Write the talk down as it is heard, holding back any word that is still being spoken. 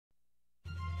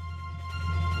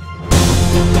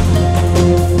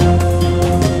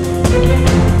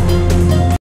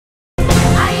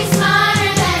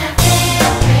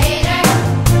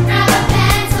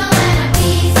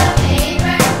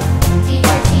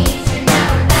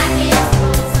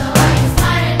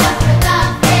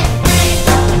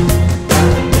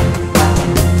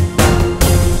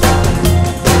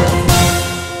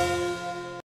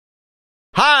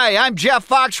Hi, I'm Jeff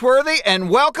Foxworthy, and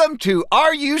welcome to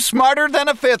Are You Smarter Than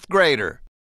a Fifth Grader?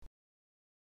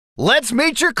 Let's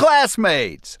meet your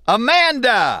classmates.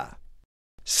 Amanda,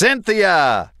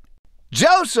 Cynthia,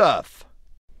 Joseph,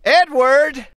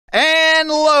 Edward, and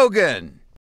Logan.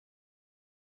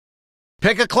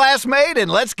 Pick a classmate and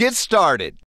let's get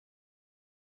started.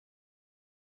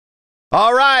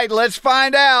 All right, let's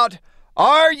find out.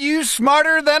 Are you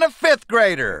smarter than a fifth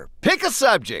grader? Pick a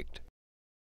subject.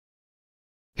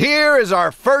 Here is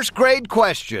our first grade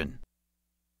question.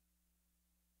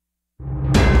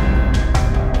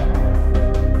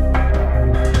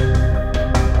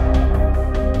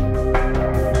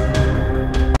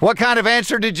 What kind of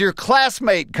answer did your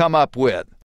classmate come up with?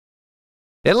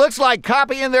 It looks like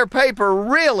copying their paper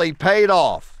really paid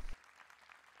off.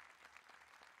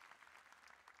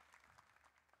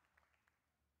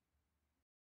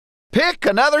 Pick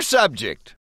another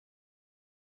subject.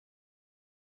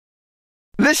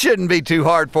 This shouldn't be too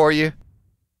hard for you.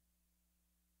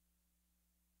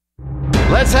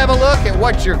 Let's have a look at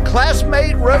what your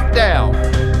classmate wrote down.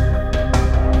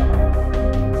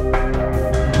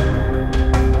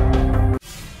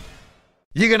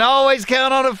 You can always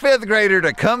count on a fifth grader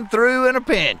to come through in a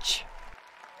pinch.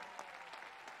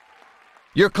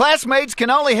 Your classmates can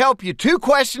only help you 2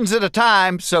 questions at a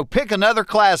time, so pick another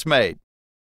classmate.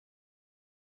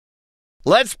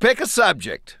 Let's pick a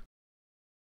subject.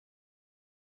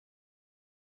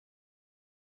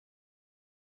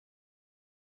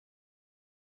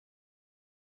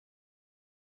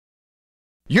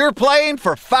 You're playing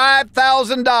for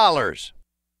 $5,000.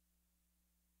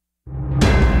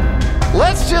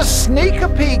 Let's just sneak a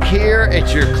peek here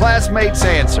at your classmate's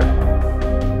answer.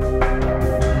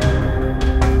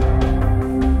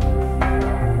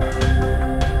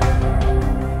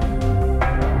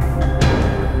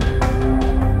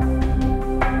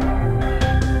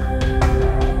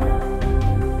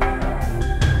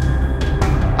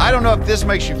 I don't know if this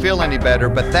makes you feel any better,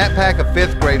 but that pack of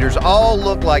fifth graders all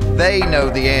look like they know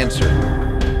the answer.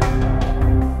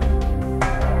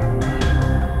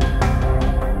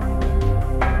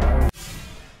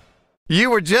 You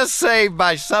were just saved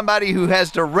by somebody who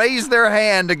has to raise their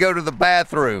hand to go to the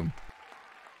bathroom.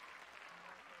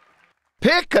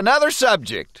 Pick another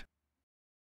subject.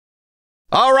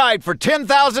 All right, for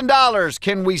 $10,000,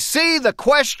 can we see the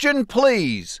question,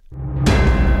 please?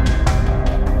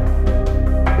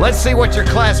 Let's see what your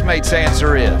classmate's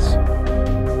answer is.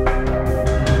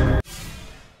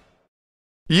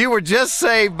 You were just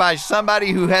saved by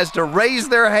somebody who has to raise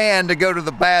their hand to go to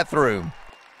the bathroom.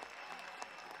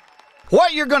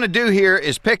 What you're going to do here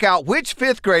is pick out which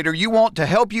fifth grader you want to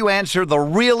help you answer the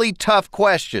really tough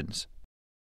questions.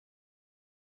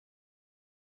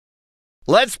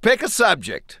 Let's pick a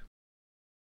subject.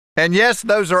 And yes,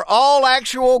 those are all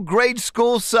actual grade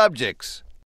school subjects.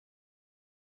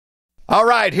 All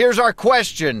right, here's our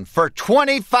question for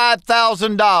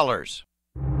 $25,000.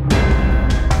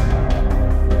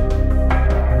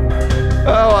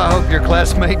 Oh, I hope your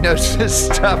classmate knows this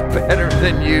stuff better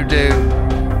than you do.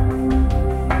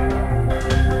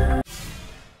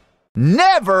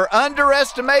 Never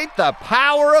underestimate the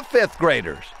power of fifth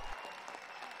graders.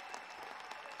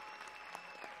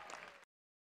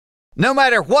 No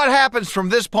matter what happens from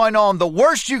this point on, the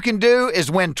worst you can do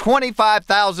is win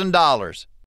 $25,000.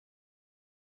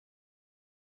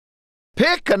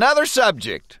 Pick another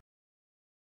subject.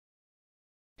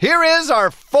 Here is our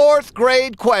 4th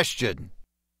grade question.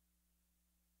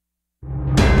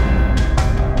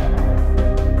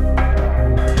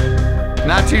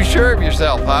 Not too sure of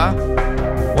yourself, huh?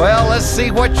 Well, let's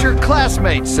see what your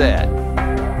classmate said.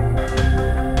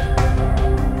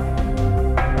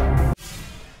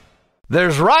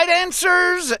 There's right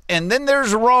answers, and then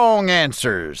there's wrong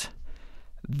answers.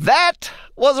 That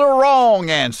was a wrong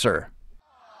answer.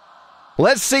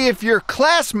 Let's see if your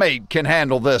classmate can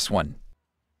handle this one.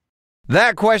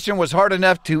 That question was hard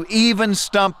enough to even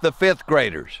stump the fifth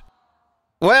graders.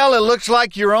 Well, it looks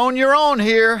like you're on your own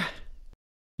here.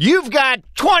 You've got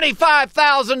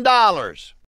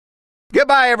 $25,000.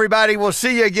 Goodbye, everybody. We'll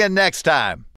see you again next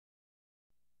time.